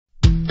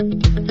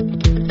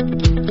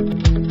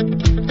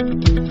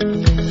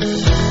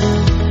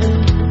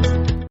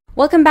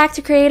Welcome back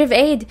to Creative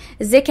Aid.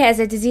 Zika is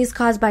a disease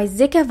caused by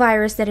Zika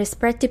virus that is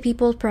spread to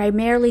people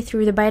primarily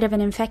through the bite of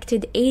an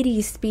infected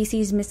Aedes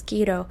species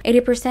mosquito.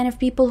 80% of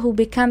people who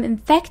become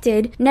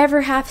infected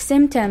never have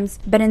symptoms,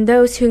 but in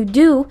those who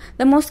do,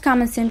 the most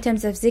common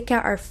symptoms of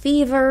Zika are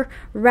fever,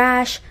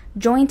 rash,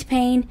 joint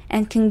pain,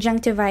 and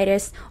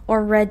conjunctivitis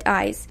or red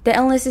eyes. The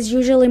illness is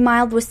usually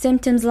mild with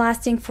symptoms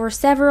lasting for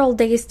several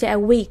days to a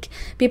week.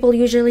 People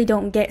usually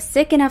don't get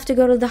sick enough to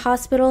go to the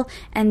hospital,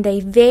 and they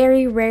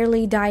very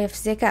rarely die of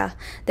Zika.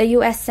 The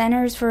U.S.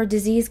 Centers for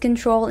Disease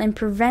Control and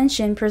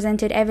Prevention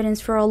presented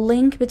evidence for a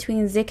link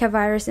between Zika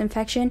virus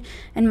infection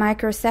and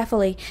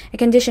microcephaly, a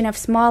condition of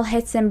small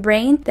hits in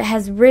brain that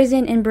has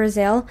risen in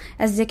Brazil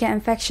as Zika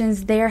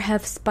infections there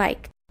have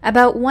spiked.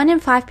 About 1 in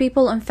 5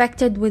 people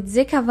infected with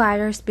Zika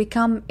virus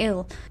become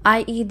ill,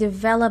 i.e.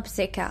 develop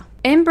Zika.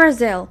 In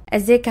Brazil, a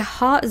Zika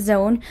hot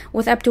zone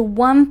with up to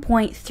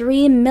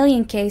 1.3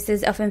 million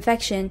cases of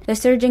infection, the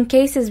surge in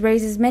cases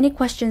raises many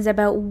questions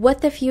about what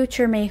the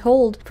future may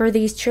hold for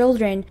these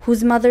children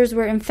whose mothers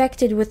were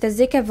infected with the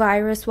Zika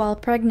virus while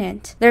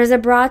pregnant. There is a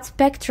broad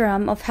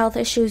spectrum of health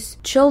issues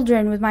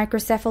children with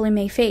microcephaly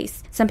may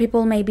face. Some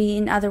people may be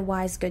in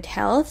otherwise good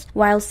health,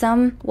 while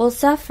some will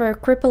suffer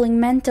crippling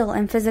mental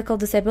and physical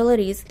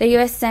disabilities. The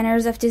U.S.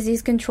 Centers of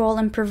Disease Control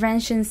and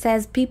Prevention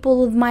says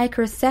people with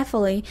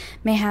microcephaly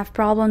may have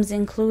problems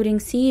including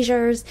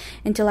seizures,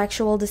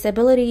 intellectual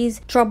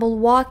disabilities, trouble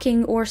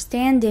walking or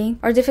standing,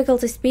 or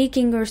difficulty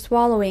speaking or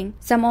swallowing.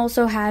 Some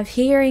also have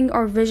hearing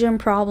or vision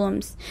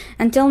problems.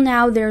 Until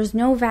now, there is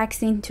no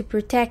vaccine to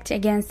protect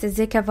against the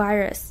Zika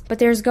virus, but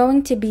there's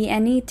going to be a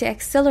need to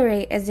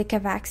accelerate a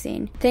Zika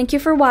vaccine. Thank you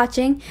for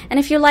watching, and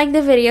if you liked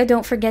the video,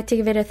 don't forget to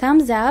give it a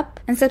thumbs up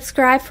and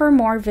subscribe for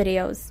more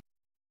videos.